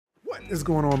What is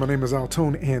going on? My name is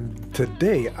AlTone, and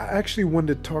today I actually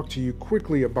wanted to talk to you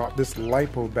quickly about this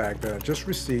Lipo bag that I just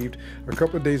received a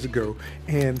couple of days ago.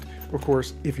 And of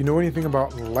course, if you know anything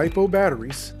about Lipo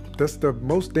batteries, that's the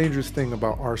most dangerous thing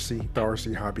about the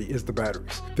RC hobby is the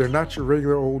batteries. They're not your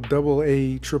regular old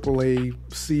AA, AAA,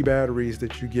 C batteries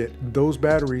that you get. Those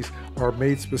batteries are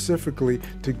made specifically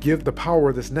to give the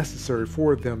power that's necessary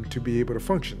for them to be able to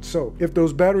function. So if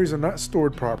those batteries are not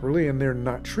stored properly and they're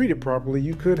not treated properly,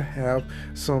 you could have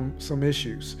some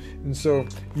issues. And so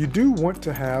you do want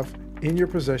to have in your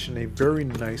possession a very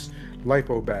nice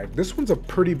Lipo bag. This one's a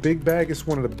pretty big bag. It's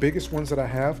one of the biggest ones that I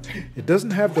have. It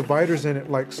doesn't have dividers in it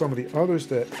like some of the others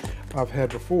that I've had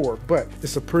before, but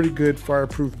it's a pretty good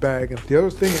fireproof bag. And the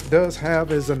other thing it does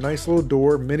have is a nice little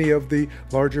door. Many of the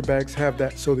larger bags have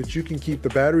that so that you can keep the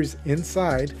batteries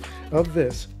inside of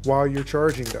this while you're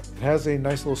charging them. It has a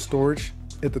nice little storage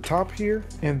at the top here,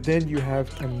 and then you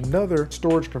have another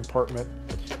storage compartment,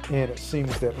 and it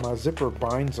seems that my zipper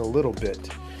binds a little bit,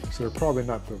 so they're probably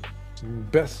not the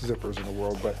best zippers in the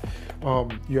world, but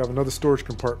you have another storage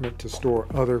compartment to store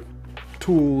other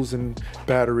tools and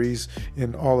batteries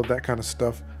and all of that kind of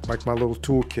stuff. Like my little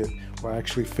toolkit will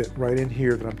actually fit right in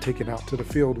here that I'm taking out to the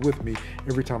field with me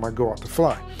every time I go out to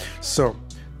fly. So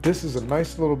this is a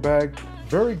nice little bag,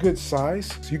 very good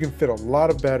size, so you can fit a lot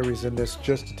of batteries in this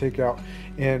just to take out.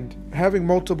 And having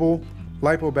multiple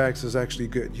Lipo bags is actually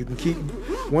good. You can keep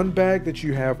one bag that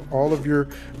you have all of your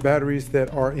batteries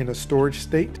that are in a storage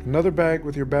state, another bag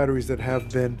with your batteries that have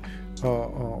been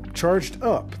charged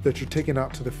up that you're taking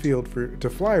out to the field to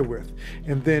fly with,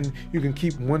 and then you can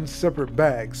keep one separate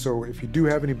bag. So if you do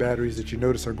have any batteries that you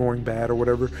notice are going bad or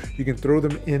whatever, you can throw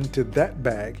them into that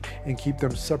bag and keep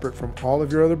them separate from all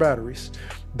of your other batteries.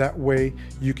 That way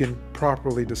you can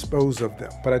properly dispose of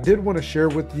them. But I did want to share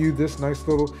with you this nice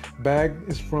little bag.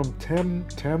 Is from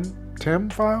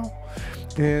Tamfile,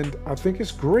 and I think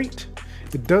it's great.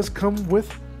 It does come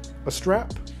with a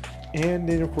strap, and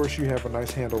then of course you have a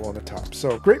nice handle on the top.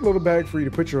 So great little bag for you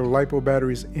to put your Lipo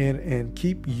batteries in and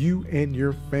keep you and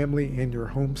your family and your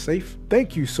home safe.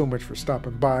 Thank you so much for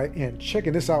stopping by and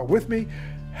checking this out with me.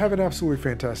 Have an absolutely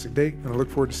fantastic day, and I look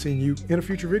forward to seeing you in a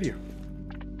future video.